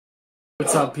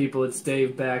What's up, people? It's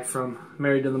Dave back from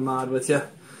Married to the Mod with you.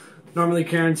 Normally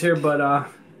Karen's here,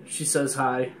 but she says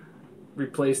hi.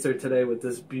 Replaced her today with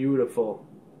this beautiful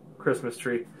Christmas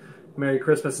tree. Merry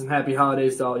Christmas and Happy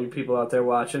Holidays to all you people out there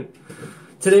watching.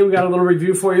 Today we got a little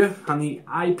review for you on the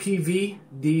IPV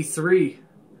D3.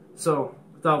 So,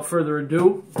 without further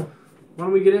ado, why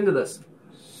don't we get into this?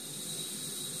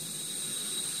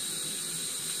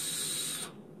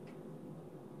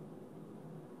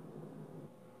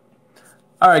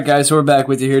 Alright guys, so we're back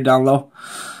with you here down low.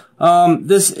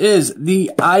 This is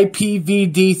the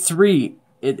IPV D3.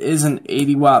 It is an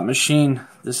 80 watt machine.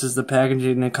 This is the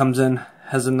packaging it comes in.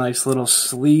 Has a nice little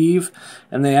sleeve,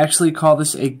 and they actually call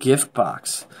this a gift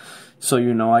box. So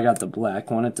you know I got the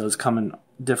black one. It does come in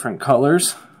different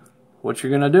colors. What you're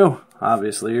going to do,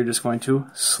 obviously, you're just going to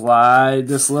slide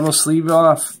this little sleeve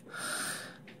off.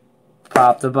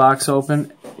 Pop the box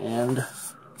open, and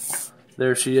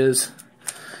there she is.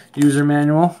 User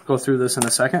manual. Go through this in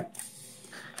a second.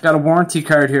 Got a warranty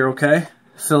card here, okay?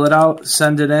 Fill it out,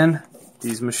 send it in.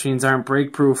 These machines aren't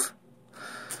break proof.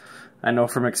 I know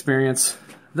from experience.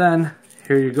 Then,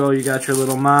 here you go, you got your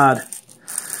little mod.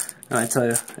 And I tell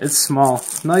you, it's small.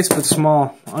 Nice but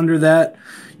small. Under that,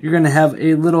 you're going to have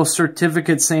a little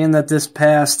certificate saying that this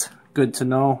passed. Good to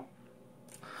know.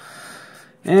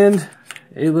 And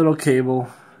a little cable.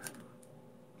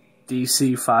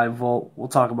 DC 5 volt. We'll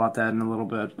talk about that in a little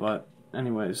bit, but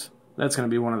anyways, that's going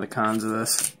to be one of the cons of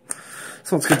this.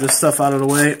 So let's get this stuff out of the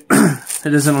way.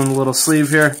 It isn't on the little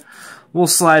sleeve here. We'll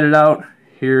slide it out.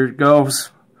 Here it goes.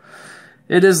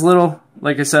 It is little.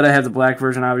 Like I said, I have the black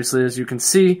version, obviously, as you can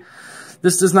see.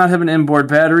 This does not have an inboard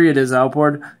battery. It is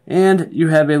outboard. And you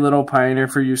have a little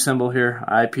Pioneer4You symbol here.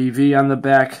 IPV on the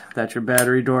back. That's your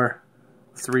battery door.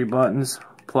 3 buttons.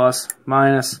 Plus,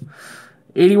 minus.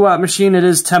 80 watt machine. It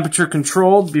is temperature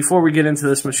controlled. Before we get into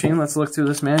this machine, let's look through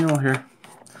this manual here.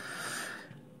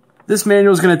 This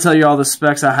manual is going to tell you all the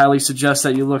specs. I highly suggest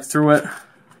that you look through it.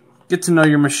 Get to know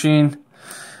your machine.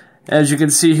 As you can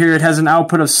see here, it has an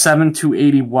output of 7 to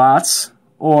 80 watts,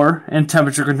 or in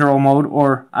temperature control mode,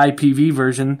 or IPV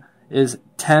version, is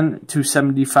 10 to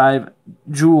 75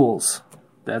 joules.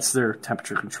 That's their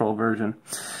temperature control version.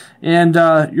 And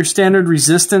your standard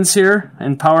resistance here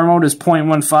in power mode is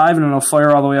 0.15, and it'll fire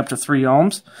all the way up to 3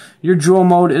 ohms. Your joule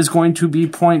mode is going to be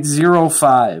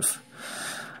 0.05.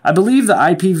 I believe the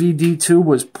IPV D2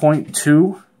 was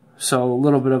 0.2, so a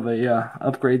little bit of a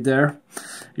upgrade there.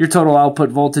 Your total output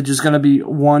voltage is going to be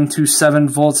 1 to 7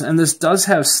 volts, and this does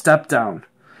have step down,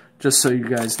 just so you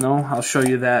guys know. I'll show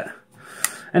you that.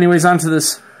 Anyways, on to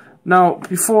this. Now,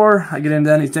 before I get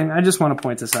into anything, I just want to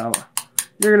point this out.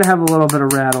 You're going to have a little bit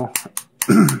of rattle.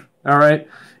 Alright?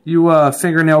 You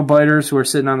fingernail biters who are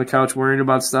sitting on the couch worrying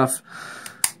about stuff,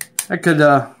 that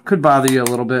could bother you a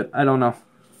little bit. I don't know.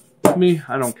 Me,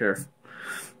 I don't care.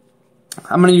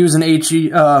 I'm going to use an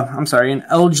LG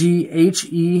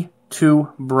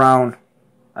HE2 Brown.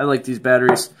 I like these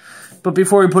batteries. But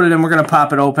before we put it in, we're going to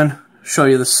pop it open. Show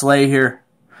you the sleigh here.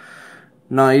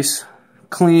 Nice.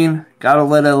 Clean. Got a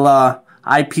little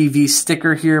IPV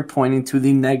sticker here pointing to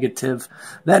the negative.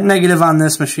 That negative on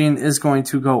this machine is going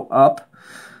to go up.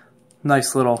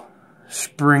 Nice little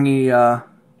springy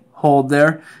hold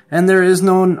there. And there is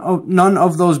none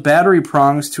of those battery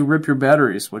prongs to rip your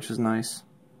batteries, which is nice.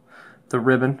 The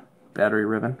ribbon, battery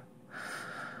ribbon.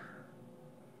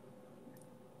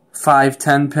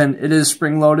 510 pin. It is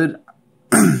spring loaded.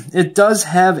 It does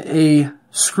have a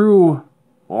screw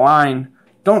line.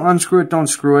 Don't unscrew it, don't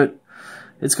screw it.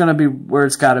 It's going to be where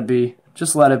it's got to be.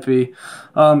 Just let it be.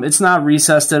 It's not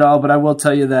recessed at all, but I will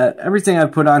tell you that everything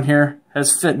I've put on here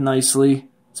has fit nicely.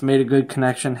 It's made a good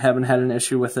connection. Haven't had an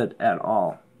issue with it at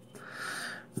all.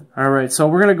 Alright, so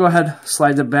we're going to go ahead and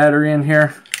slide the battery in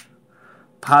here.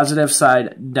 Positive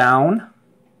side down.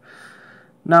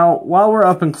 Now, while we're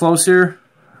up and close here,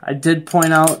 I did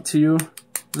point out to you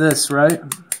this, right?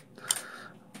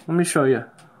 Let me show you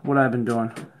what I've been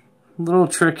doing. Little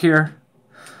trick here.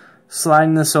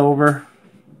 Sliding this over.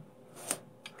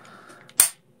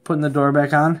 Putting the door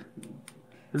back on.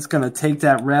 It's going to take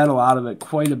that rattle out of it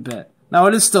quite a bit. Now,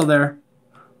 it is still there,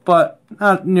 but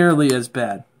not nearly as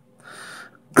bad.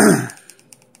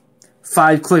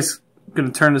 5 clicks. Going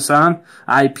to turn this on.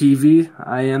 IPV.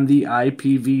 I am the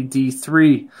IPV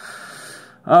D3.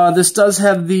 This does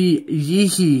have the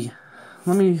Yeehee.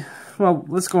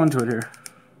 Let's go into it here.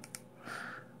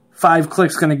 5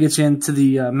 clicks going to get you into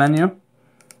the menu.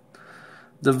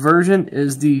 The version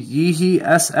is the Yeehee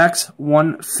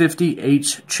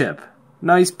SX150H chip.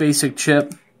 Nice basic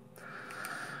chip.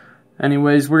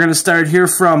 Anyways, we're going to start here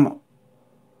from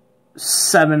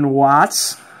 7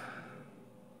 watts.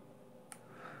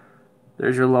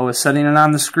 There's your lowest setting. And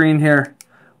on the screen here,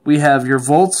 we have your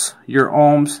volts, your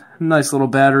ohms, nice little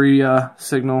battery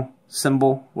signal,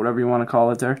 symbol, whatever you want to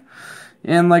call it there.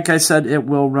 And like I said, it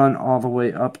will run all the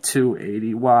way up to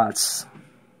 80 watts.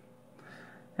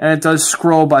 And it does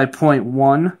scroll by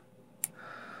 0.1,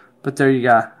 but there you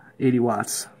go, 80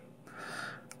 watts.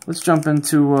 Let's jump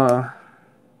into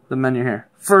the menu here.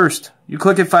 First, you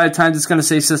click it 5 times, it's going to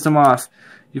say system off.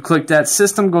 You click that,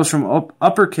 system goes from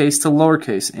uppercase to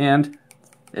lowercase, and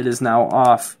it is now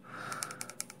off.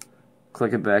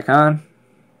 Click it back on.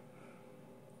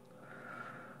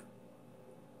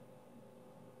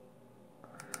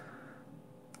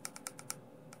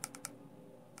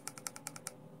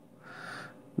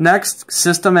 Next,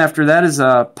 system after that is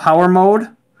power mode.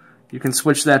 You can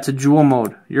switch that to dual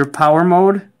mode. Your power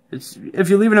mode, if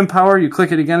you leave it in power, you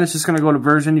click it again, it's just going to go to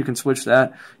version. You can switch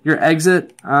that. Your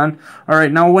exit on.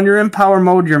 Alright, now when you're in power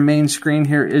mode, your main screen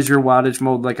here is your wattage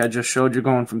mode like I just showed you,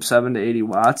 going from 7 to 80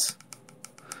 watts.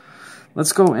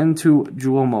 Let's go into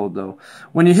dual mode though.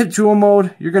 When you hit dual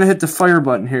mode, you're going to hit the fire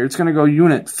button here. It's going to go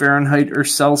unit, Fahrenheit or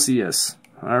Celsius.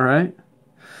 Alright.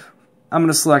 I'm going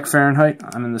to select Fahrenheit.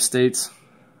 I'm in the States.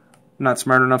 I'm not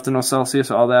smart enough to know Celsius,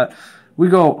 all that. We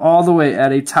go all the way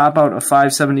at a top out of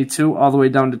 572 all the way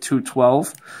down to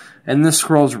 212. And this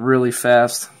scrolls really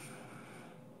fast.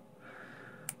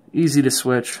 Easy to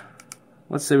switch.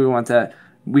 Let's say we want that.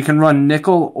 We can run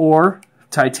nickel or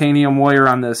titanium wire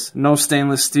on this. No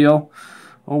stainless steel.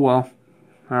 Oh well.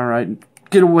 Alright.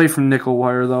 Get away from nickel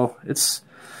wire though. It's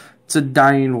a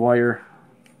dying wire.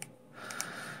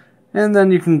 And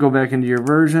then you can go back into your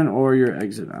version or your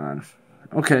exit on.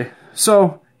 Okay.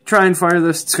 So try and fire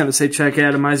this. It's going to say check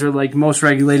atomizer like most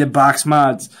regulated box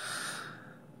mods.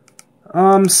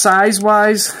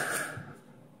 Size-wise,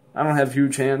 I don't have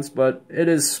huge hands, but it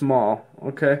is small.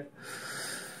 Okay.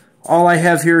 All I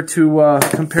have here to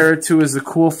compare it to is the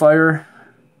Coolfire.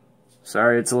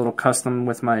 Sorry, it's a little custom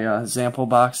with my example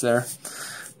box there.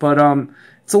 But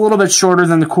it's a little bit shorter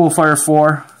than the Coolfire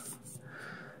 4.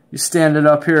 You stand it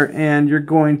up here, and you're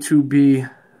going to be...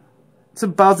 It's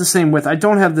about the same width. I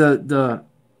don't have the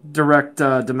direct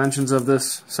dimensions of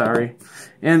this. Sorry.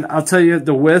 And I'll tell you,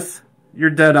 the width, you're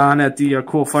dead on at the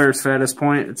Coolfire's fattest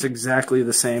point. It's exactly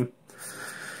the same.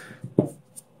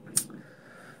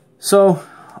 So,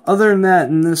 other than that,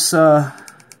 in this... oh,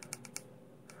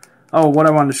 what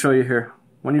I wanted to show you here.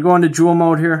 When you go into dual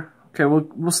mode here, okay,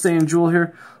 we'll stay in dual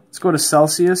here. Let's go to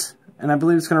Celsius, and I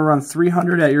believe it's going to run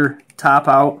 300 at your top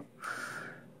out.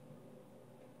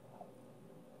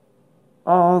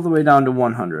 All the way down to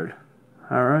 100.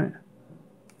 Alright.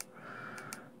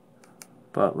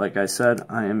 But like I said,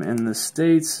 I am in the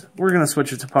States. We're going to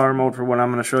switch it to power mode for what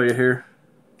I'm going to show you here.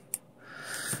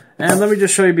 And let me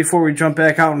just show you before we jump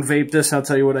back out and vape this. I'll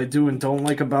tell you what I do and don't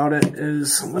like about it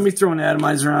is, let me throw an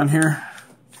atomizer on here.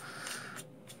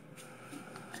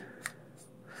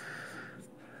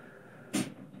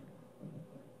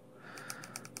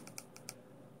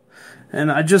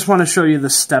 And I just want to show you the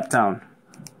step down.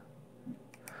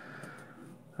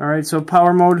 Alright, so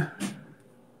power mode.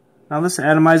 Now this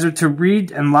atomizer, to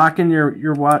read and lock in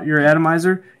your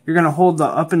atomizer, you're going to hold the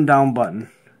up and down button.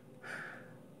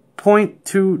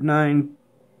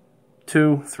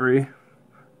 0.2923.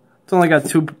 It's only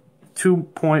got two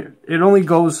point. It only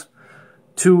goes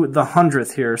to the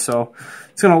 100th here, so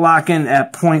it's going to lock in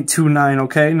at 0.29.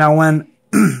 Okay, now when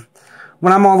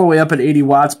I'm all the way up at 80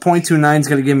 watts, 0.29 is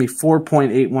going to give me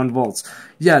 4.81 volts.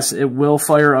 Yes, it will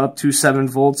fire up to 7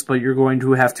 volts, but you're going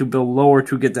to have to build lower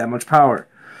to get that much power.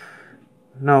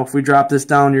 Now, if we drop this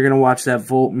down, you're going to watch that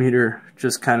voltmeter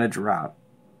just kind of drop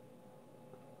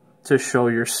to show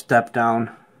your step down.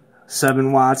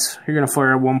 7 watts, you're going to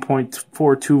fire at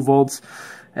 1.42 volts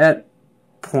at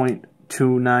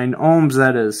 0.29 ohms,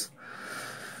 that is.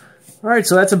 Alright,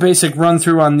 so that's a basic run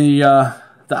through on the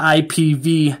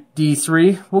IPV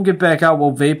D3. We'll get back out,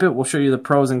 we'll vape it, we'll show you the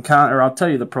pros and cons, or I'll tell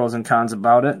you the pros and cons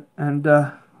about it, and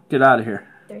get out of here.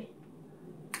 3.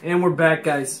 And we're back,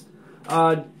 guys.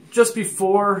 Just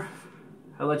before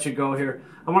I let you go here,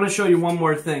 I want to show you one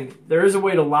more thing. There is a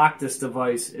way to lock this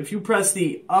device. If you press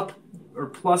the up or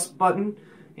plus button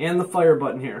and the fire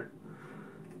button here,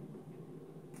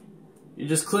 you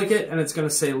just click it and it's going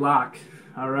to say lock.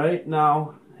 Alright,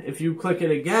 now if you click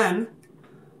it again,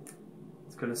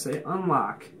 it's going to say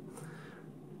unlock.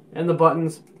 And the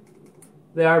buttons,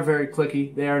 they are very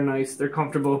clicky, they are nice, they're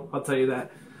comfortable, I'll tell you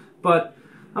that. But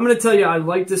I'm going to tell you, I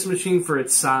like this machine for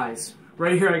its size.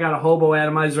 Right here I got a hobo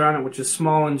atomizer on it, which is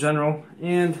small in general.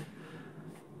 And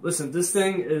listen, this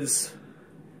thing is,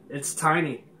 it's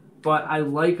tiny. but I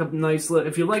like a nice little,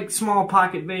 if you like small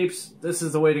pocket vapes, this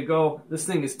is the way to go. This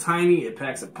thing is tiny, it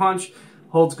packs a punch,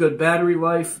 holds good battery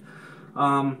life.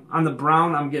 On the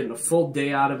brown, I'm getting a full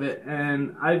day out of it,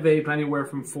 and I vape anywhere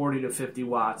from 40 to 50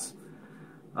 watts.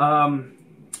 Let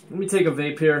me take a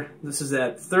vape here. This is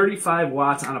at 35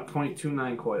 watts on a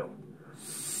 0.29 coil.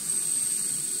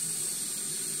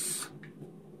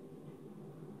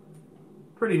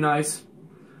 Pretty nice.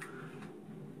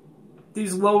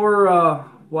 These lower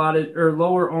watted or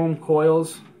lower ohm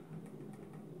coils,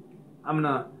 I'm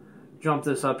gonna jump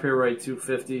this up here right to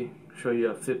 50. Show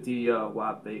you a 50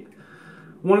 watt vape.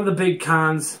 One of the big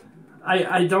cons,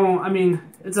 I mean,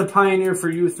 it's a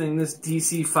Pioneer4You thing. This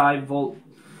DC 5-volt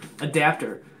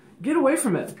adapter. Get away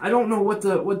from it. I don't know what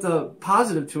the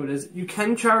positive to it is. You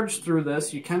can charge through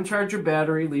this. You can charge your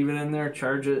battery, leave it in there,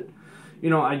 charge it. You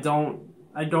know, I don't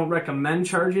recommend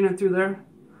charging it through there.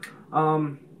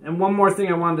 And one more thing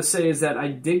I wanted to say is that I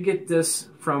did get this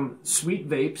from Sweet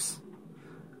Vapes.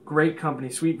 Great company,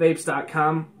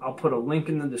 sweetvapes.com. I'll put a link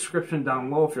in the description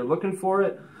down low if you're looking for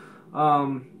it.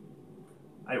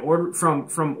 I ordered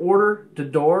from order to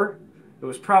door. It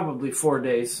was probably 4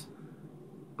 days,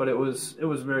 but it was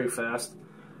very fast.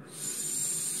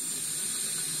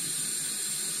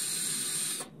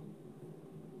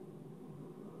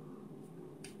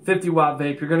 $50-watt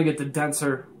vape. You're gonna get the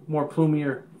denser, more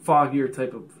plumier, foggier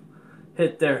type of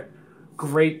hit there.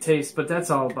 Great taste, but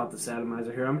that's all about this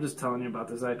atomizer here. I'm just telling you about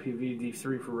this IPV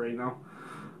D3 for right now.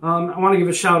 I want to give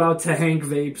a shout out to Hank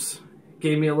Vapes.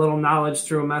 Gave me a little knowledge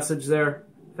through a message there.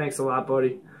 Thanks a lot,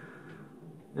 buddy.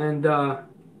 And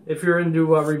if you're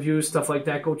into reviews, stuff like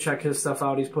that, go check his stuff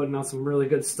out. He's putting out some really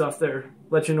good stuff there.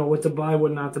 Let you know what to buy,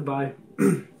 what not to buy.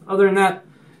 Other than that,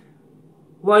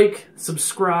 like,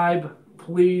 subscribe,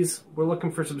 please. We're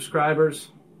looking for subscribers,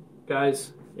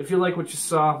 guys. If you like what you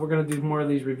saw, we're going to do more of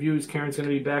these reviews. Karen's going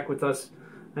to be back with us.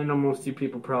 I know most of you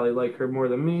people probably like her more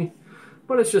than me,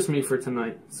 but it's just me for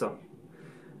tonight. So,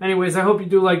 anyways, I hope you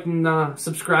do like and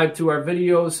subscribe to our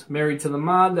videos. Married to the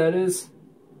Mod, that is.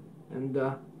 And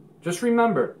just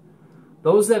remember,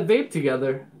 those that vape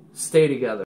together, stay together.